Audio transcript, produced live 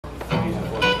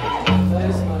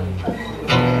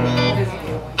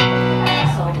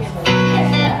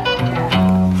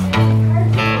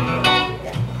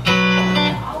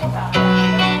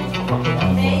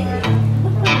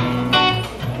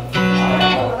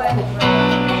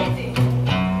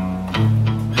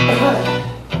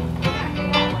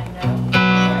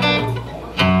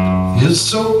It's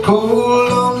so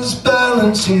cold on this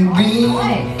balancing beam.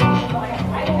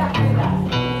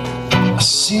 I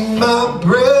see my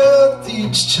breath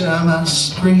each time I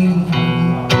scream.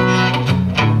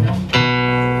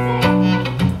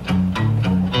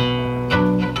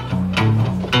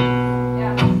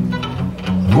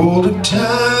 All the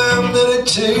time that it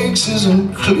takes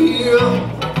isn't clear.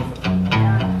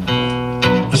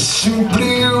 I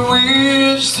simply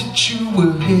wish that you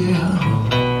were here.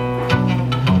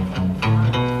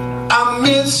 I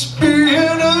miss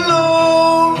being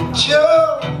alone with you,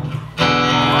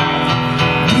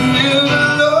 being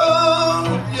alone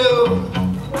with you.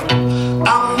 I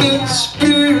miss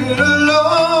being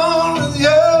alone with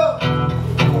you.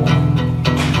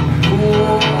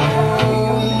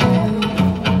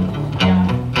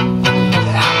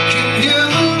 I can hear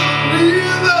the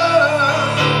river,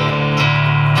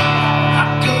 I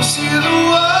can see the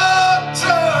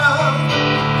water.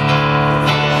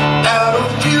 I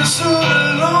don't feel so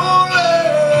lonely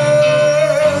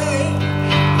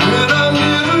when I'm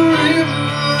in the river.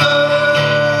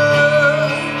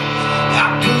 I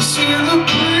can see the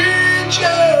bridges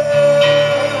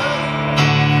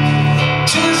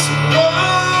this morning.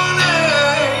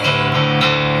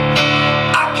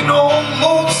 I can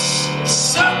almost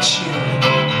touch you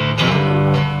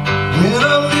when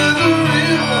I'm in the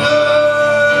river.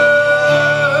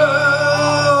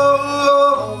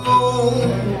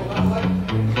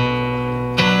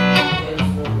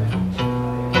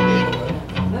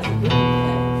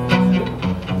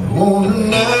 On a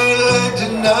night like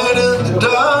tonight in the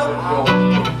dark,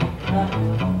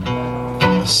 I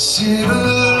sit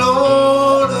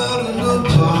alone out in the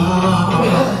park.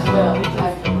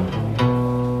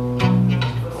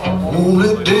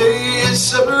 Only days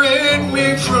separate me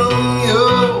from you.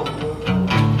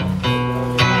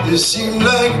 They seem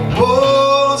like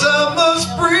walls I must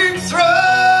break through.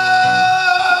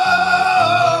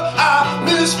 I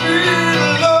miss being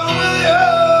alone with you.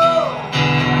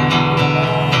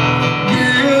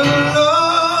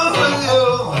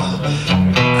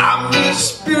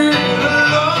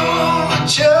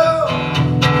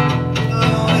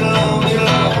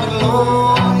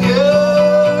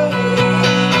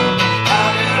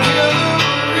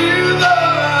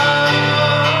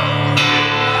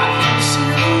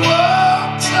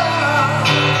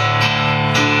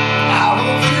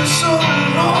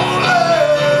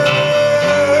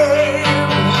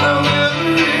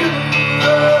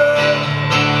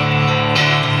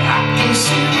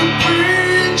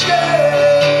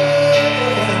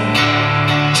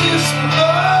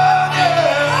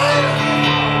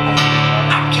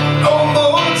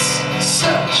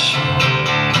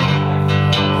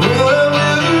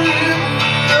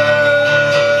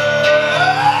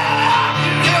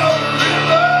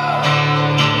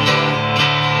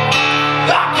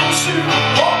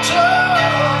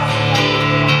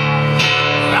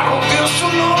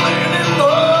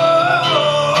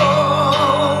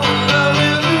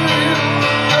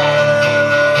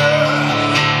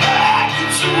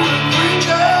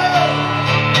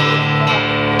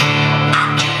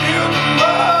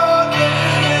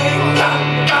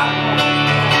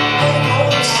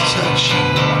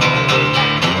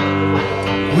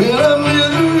 When I'm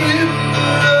in the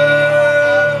river,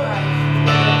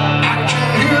 I can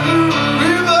hear the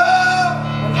river.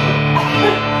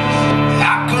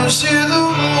 I can see the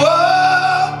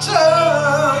water.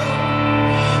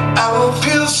 I don't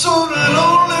feel so